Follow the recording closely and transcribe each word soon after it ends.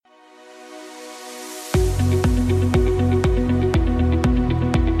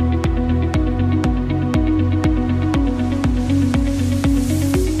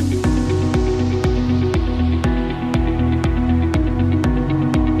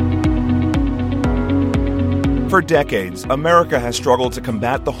For decades, America has struggled to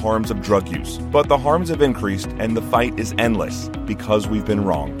combat the harms of drug use, but the harms have increased and the fight is endless because we've been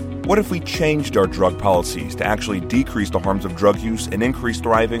wrong. What if we changed our drug policies to actually decrease the harms of drug use and increase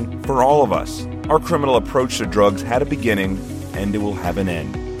thriving for all of us? Our criminal approach to drugs had a beginning, and it will have an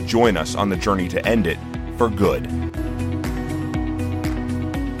end. Join us on the journey to end it for good.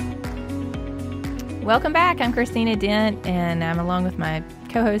 Welcome back. I'm Christina Dent, and I'm along with my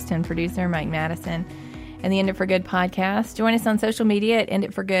co-host and producer, Mike Madison, and the End It For Good podcast. Join us on social media at End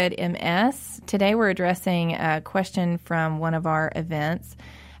It For Good MS. Today we're addressing a question from one of our events,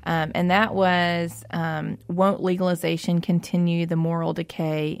 and that was, won't legalization continue the moral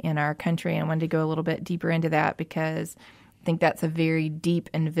decay in our country? And I wanted to go a little bit deeper into that because I think that's a very deep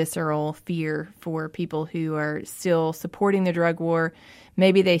and visceral fear for people who are still supporting the drug war.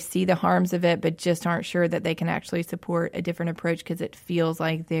 Maybe they see the harms of it, but just aren't sure that they can actually support a different approach because it feels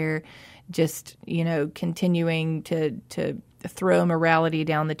like they're just, continuing to throw morality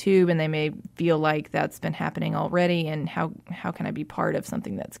down the tube, and they may feel like that's been happening already. And how can I be part of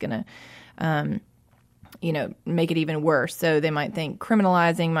something that's going to, make it even worse? So they might think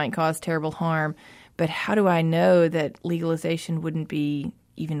criminalizing might cause terrible harm, but how do I know that legalization wouldn't be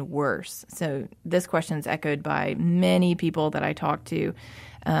even worse? So this question is echoed by many people that I talk to.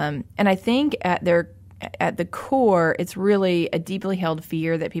 And I think at the core, it's really a deeply held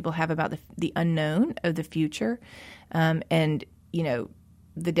fear that people have about the unknown of the future. And,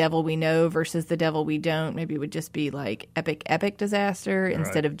 the devil we know versus the devil we don't, maybe it would just be like epic disaster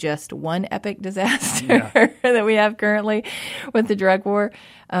instead of just one epic disaster that we have currently with the drug war.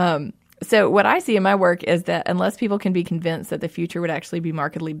 So what I see in my work is that unless people can be convinced that the future would actually be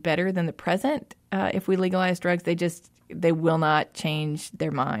markedly better than the present, if we legalize drugs, they will not change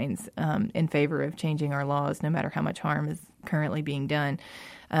their minds in favor of changing our laws, no matter how much harm is currently being done.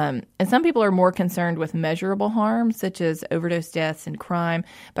 And some people are more concerned with measurable harm, such as overdose deaths and crime.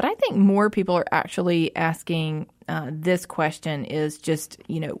 But I think more people are actually asking this question is just,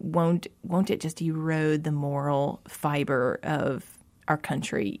 won't it just erode the moral fiber of our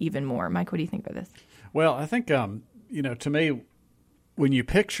country even more? Mike, what do you think about this? Well, I think, to me, when you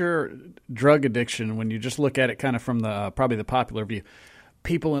picture drug addiction, when you just look at it kind of from the probably the popular view,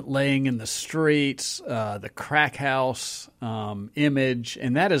 people laying in the streets, the crack house image,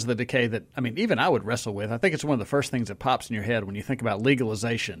 and that is the decay that, even I would wrestle with. I think it's one of the first things that pops in your head when you think about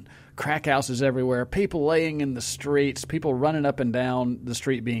legalization. Crack houses everywhere, people laying in the streets, people running up and down the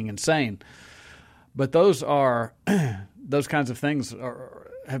street being insane. But those kinds of things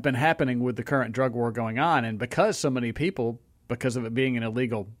have been happening with the current drug war going on, and because so many people, because of it being an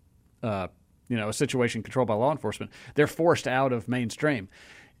illegal, a situation controlled by law enforcement, they're forced out of mainstream.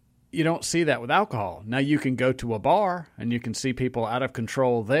 You don't see that with alcohol. Now you can go to a bar and you can see people out of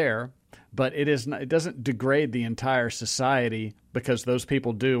control there, but it doesn't degrade the entire society because those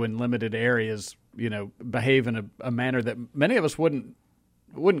people do in limited areas, behave in a manner that many of us wouldn't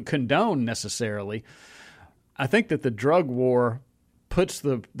condone necessarily. I think that the drug war puts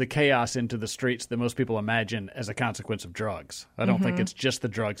the chaos into the streets that most people imagine as a consequence of drugs. I don't think it's just the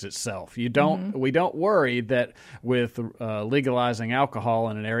drugs itself. We don't worry that with legalizing alcohol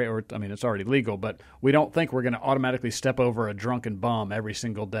in an area, it's already legal, but we don't think we're going to automatically step over a drunken bum every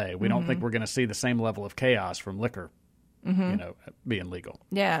single day. We don't think we're going to see the same level of chaos from liquor, being legal.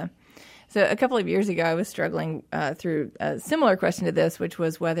 Yeah. So a couple of years ago, I was struggling through a similar question to this, which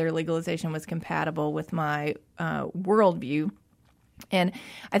was whether legalization was compatible with my worldview. And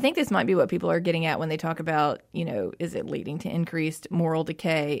I think this might be what people are getting at when they talk about, is it leading to increased moral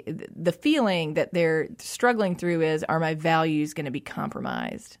decay? The feeling that they're struggling through is, are my values going to be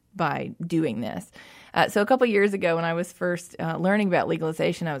compromised by doing this? So a couple of years ago when I was first learning about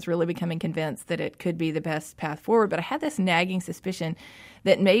legalization, I was really becoming convinced that it could be the best path forward. But I had this nagging suspicion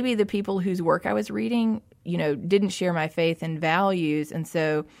that maybe the people whose work I was reading, didn't share my faith and values. And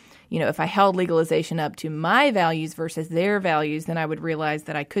so if I held legalization up to my values versus their values, then I would realize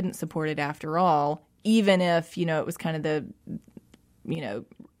that I couldn't support it after all, even if, it was kind of the,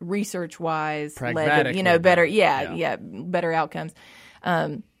 research-wise led to, better outcomes.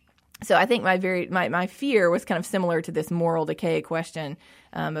 So I think my fear was kind of similar to this moral decay question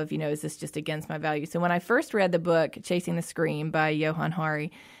of, is this just against my values? So when I first read the book, Chasing the Scream by Johann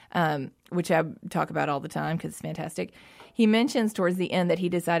Hari, which I talk about all the time because it's fantastic, he mentions towards the end that he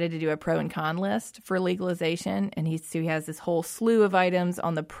decided to do a pro and con list for legalization, and he has this whole slew of items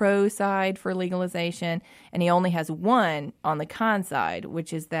on the pro side for legalization, and he only has one on the con side,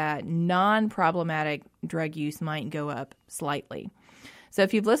 which is that non-problematic drug use might go up slightly. So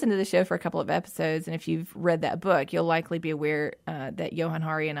if you've listened to the show for a couple of episodes and if you've read that book, you'll likely be aware that Johann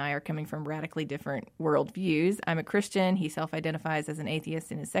Hari and I are coming from radically different worldviews. I'm a Christian. He self-identifies as an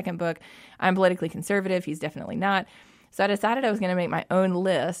atheist in his second book. I'm politically conservative. He's definitely not. So I decided I was going to make my own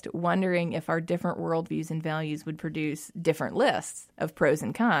list, wondering if our different worldviews and values would produce different lists of pros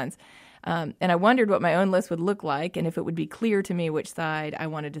and cons. And I wondered what my own list would look like and if it would be clear to me which side I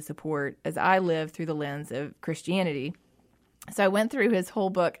wanted to support as I live through the lens of Christianity. So I went through his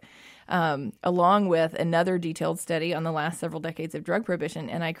whole book along with another detailed study on the last several decades of drug prohibition,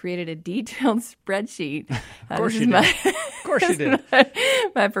 and I created a detailed spreadsheet. Of course you did. Of course you did.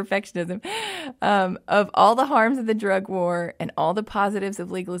 My perfectionism of all the harms of the drug war and all the positives of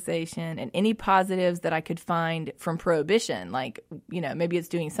legalization and any positives that I could find from prohibition. Like, maybe it's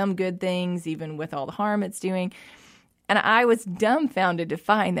doing some good things even with all the harm it's doing. And I was dumbfounded to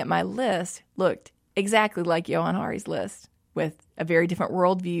find that my list looked exactly like Johann Hari's list, with a very different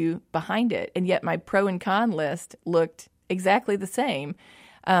worldview behind it. And yet my pro and con list looked exactly the same.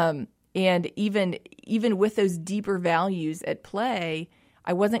 And even with those deeper values at play,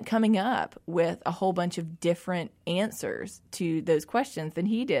 I wasn't coming up with a whole bunch of different answers to those questions than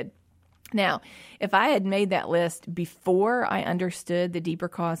he did. Now, if I had made that list before I understood the deeper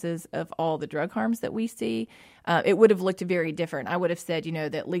causes of all the drug harms that we see, it would have looked very different. I would have said,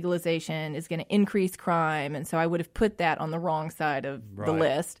 that legalization is going to increase crime, and so I would have put that on the wrong side of the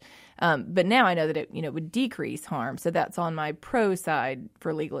list. But now I know that it, would decrease harm, so that's on my pro side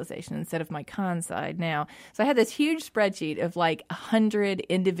for legalization instead of my con side now. So I had this huge spreadsheet of like 100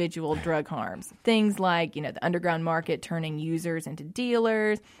 individual drug harms, things like the underground market turning users into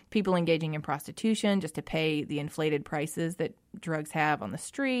dealers, people engaging in prostitution just to pay the inflated prices that drugs have on the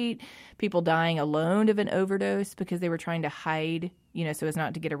street, people dying alone of an overdose because they were trying to hide, so as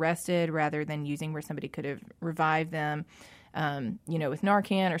not to get arrested rather than using where somebody could have revived them. With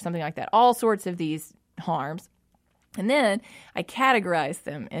Narcan or something like that, all sorts of these harms. And then I categorized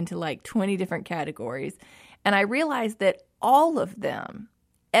them into like 20 different categories. And I realized that all of them,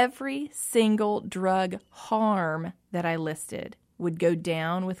 every single drug harm that I listed would go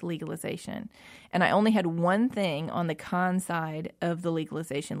down with legalization. And I only had one thing on the con side of the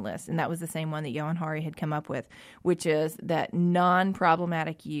legalization list, and that was the same one that Johann Hari had come up with, which is that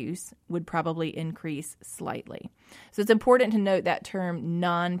non-problematic use would probably increase slightly. So it's important to note that term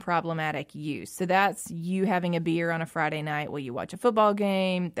non-problematic use. So that's you having a beer on a Friday night while you watch a football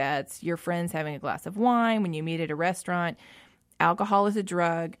game. That's your friends having a glass of wine when you meet at a restaurant. Alcohol is a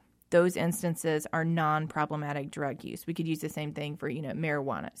drug. Those instances are non-problematic drug use. We could use the same thing for,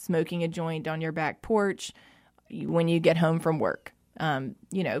 marijuana, smoking a joint on your back porch when you get home from work, and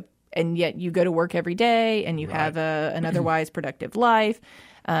yet you go to work every day and you have an otherwise productive life.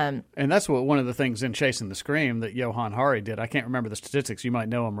 And that's one of the things in Chasing the Scream that Johann Hari did. I can't remember the statistics. You might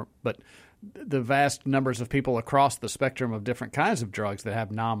know them, but the vast numbers of people across the spectrum of different kinds of drugs that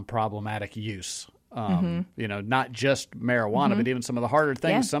have non-problematic use. Not just marijuana, but even some of the harder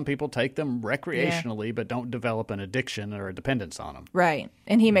things. Yeah. Some people take them recreationally, but don't develop an addiction or a dependence on them. Right.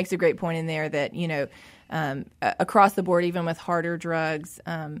 And he makes a great point in there that, across the board, even with harder drugs,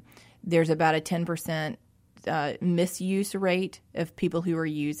 there's about a 10% misuse rate of people who are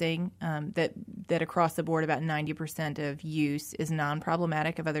using, that across the board about 90% of use is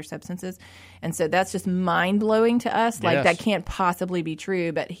non-problematic of other substances. And so that's just mind-blowing to us. Like, that can't possibly be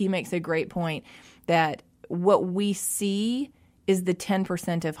true. But he makes a great point that what we see is the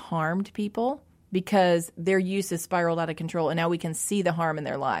 10% of harmed people because their use has spiraled out of control, and now we can see the harm in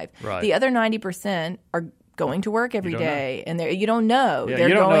their life. Right. The other 90% are going to work every day, and you don't know. Yeah, they're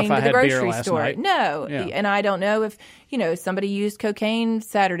going to the grocery store. Night. No, and I don't know if somebody used cocaine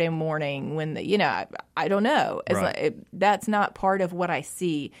Saturday morning when I don't know. That's not part of what I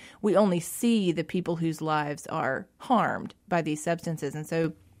see. We only see the people whose lives are harmed by these substances, and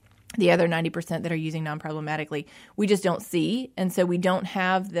so the other 90% that are using non-problematically, we just don't see, and so we don't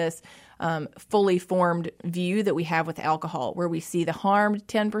have this fully formed view that we have with alcohol, where we see the harmed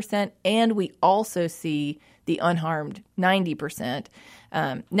 10% and we also see the unharmed 90%.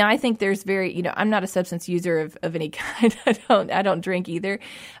 Now, I think there's I'm not a substance user of any kind. I don't drink either.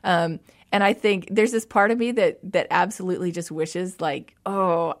 And I think there's this part of me that absolutely just wishes, like,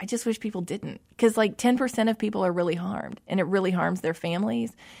 I just wish people didn't. Because, 10% of people are really harmed, and it really harms their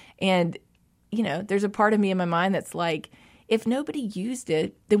families. And, there's a part of me in my mind that's like, if nobody used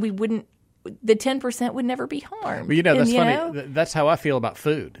it, then we wouldn't the 10% would never be harmed. Well, that's funny. know? That's how I feel about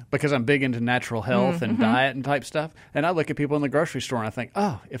food, because I'm big into natural health and diet and type stuff. And I look at people in the grocery store and I think,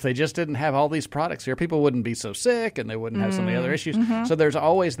 oh, if they just didn't have all these products here, people wouldn't be so sick and they wouldn't have so many other issues. So there's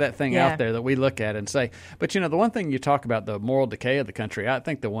always that thing out there that we look at and say, but the one thing you talk about, the moral decay of the country, I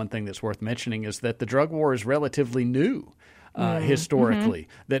think the one thing that's worth mentioning is that the drug war is relatively new. Historically,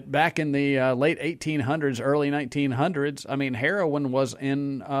 that back in the late 1800s, early 1900s, I mean, heroin was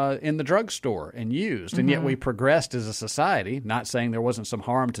in the drugstore and used, and yet we progressed as a society. Not saying there wasn't some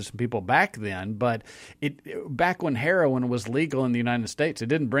harm to some people back then, but back when heroin was legal in the United States, it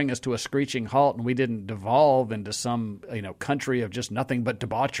didn't bring us to a screeching halt, and we didn't devolve into some country of just nothing but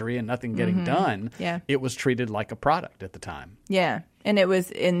debauchery and nothing getting done. Yeah. It was treated like a product at the time. Yeah. And it was,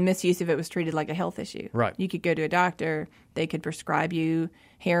 in misuse of it, was treated like a health issue. Right. You could go to a doctor, they could prescribe you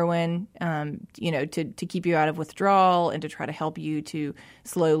heroin, to keep you out of withdrawal and to try to help you to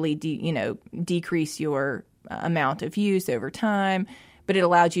slowly, decrease your amount of use over time. But it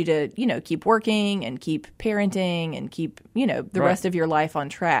allowed you to, keep working and keep parenting and keep, the rest of your life on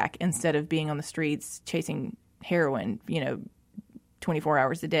track instead of being on the streets chasing heroin, 24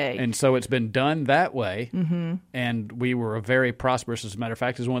 hours a day. And so it's been done that way, and we were a very prosperous, as a matter of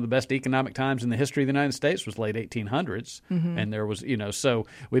fact, it was one of the best economic times in the history of the United States was late 1800s, and there was, so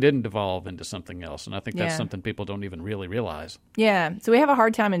we didn't devolve into something else, and I think that's something people don't even really realize. Yeah, so we have a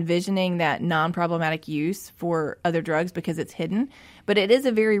hard time envisioning that non-problematic use for other drugs because it's hidden, but it is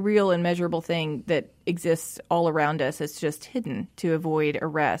a very real and measurable thing that exists all around us. It's just hidden to avoid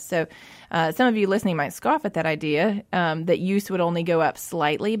arrest. So some of you listening might scoff at that idea that use would only go up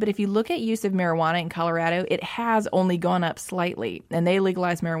slightly. But if you look at use of marijuana in Colorado, it has only gone up slightly. And they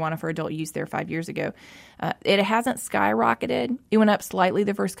legalized marijuana for adult use there 5 years ago. It hasn't skyrocketed. It went up slightly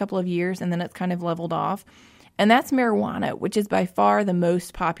the first couple of years, and then it's kind of leveled off. And that's marijuana, which is by far the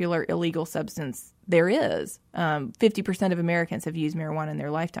most popular illegal substance there is. 50% of Americans have used marijuana in their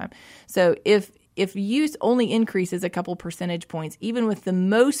lifetime. So if use only increases a couple percentage points, even with the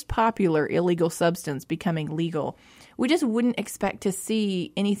most popular illegal substance becoming legal, we just wouldn't expect to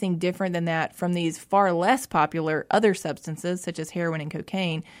see anything different than that from these far less popular other substances, such as heroin and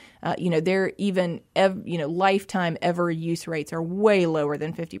cocaine. Their even lifetime ever use rates are way lower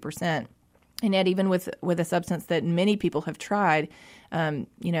than 50%. And yet, even with a substance that many people have tried,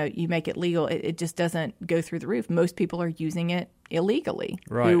 you make it legal, it just doesn't go through the roof. Most people are using it illegally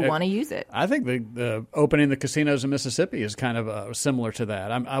who want to use it. I think the opening the casinos in Mississippi is kind of similar to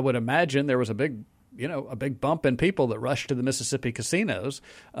that. I would imagine there was a big bump in people that rushed to the Mississippi casinos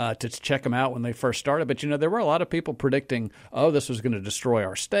to check them out when they first started. But, there were a lot of people predicting, this was going to destroy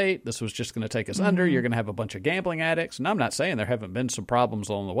our state. This was just going to take us under. You're going to have a bunch of gambling addicts. And I'm not saying there haven't been some problems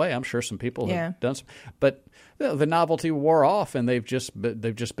along the way. I'm sure some people have done some. But the novelty wore off, and they've just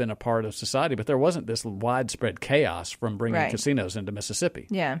been a part of society. But there wasn't this widespread chaos from bringing casinos into Mississippi.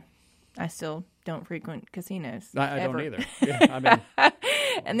 Yeah. I still don't frequent casinos. I don't either. Yeah,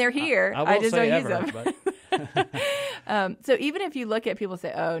 and they're here. I just don't use them. But. So even if you look at people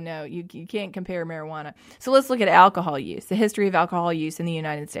say, oh, no, you can't compare marijuana. So let's look at alcohol use, the history of alcohol use in the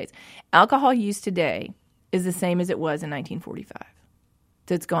United States. Alcohol use today is the same as it was in 1945.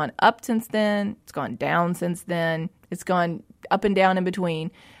 So it's gone up since then. It's gone down since then. It's gone up and down in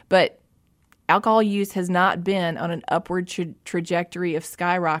between. But alcohol use has not been on an upward trajectory of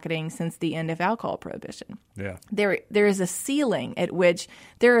skyrocketing since the end of alcohol prohibition. Yeah, there is a ceiling at which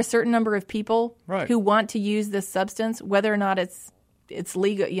there are a certain number of people who want to use this substance, whether or not it's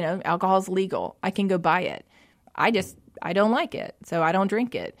legal. Alcohol is legal. I can go buy it. I don't like it, so I don't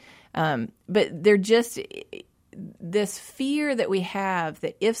drink it. But they're just this fear that we have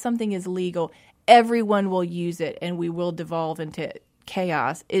that if something is legal, everyone will use it, and we will devolve into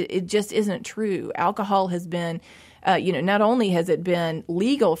chaos. It just isn't true. Alcohol has been, not only has it been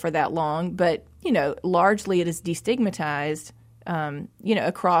legal for that long, but, largely it is destigmatized,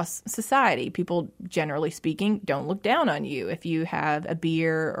 across society. People, generally speaking, don't look down on you if you have a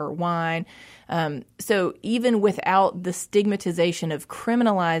beer or wine. So even without the stigmatization of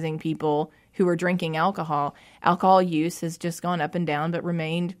criminalizing people who are drinking alcohol use has just gone up and down, but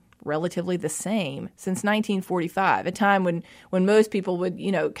remained relatively the same since 1945, a time when most people would,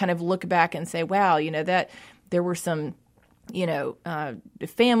 kind of look back and say, wow, that there were some,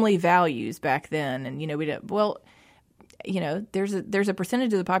 family values back then. And, there's a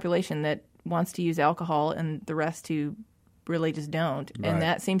percentage of the population that wants to use alcohol and the rest who really just don't. Right. And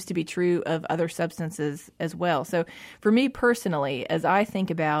that seems to be true of other substances as well. So for me personally, as I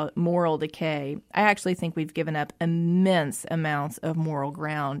think about moral decay, I actually think we've given up immense amounts of moral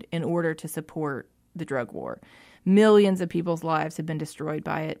ground in order to support the drug war. Millions of people's lives have been destroyed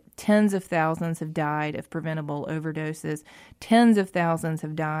by it. Tens of thousands have died of preventable overdoses. Tens of thousands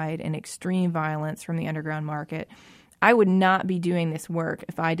have died in extreme violence from the underground market. I would not be doing this work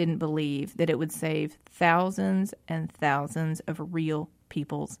if I didn't believe that it would save thousands and thousands of real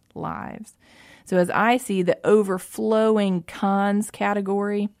people's lives. So as I see the overflowing cons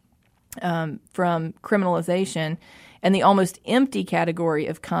category from criminalization and the almost empty category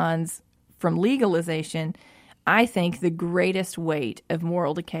of cons from legalization, I think the greatest weight of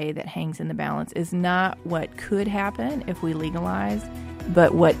moral decay that hangs in the balance is not what could happen if we legalize,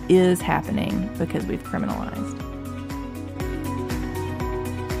 but what is happening because we've criminalized.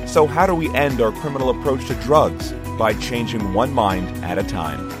 So how do we end our criminal approach to drugs? By changing one mind at a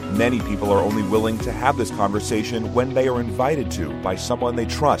time. Many people are only willing to have this conversation when they are invited to by someone they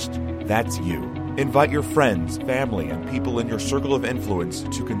trust. That's you. Invite your friends, family, and people in your circle of influence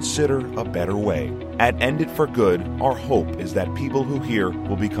to consider a better way. At End It for Good, our hope is that people who hear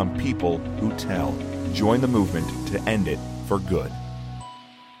will become people who tell. Join the movement to end it for good.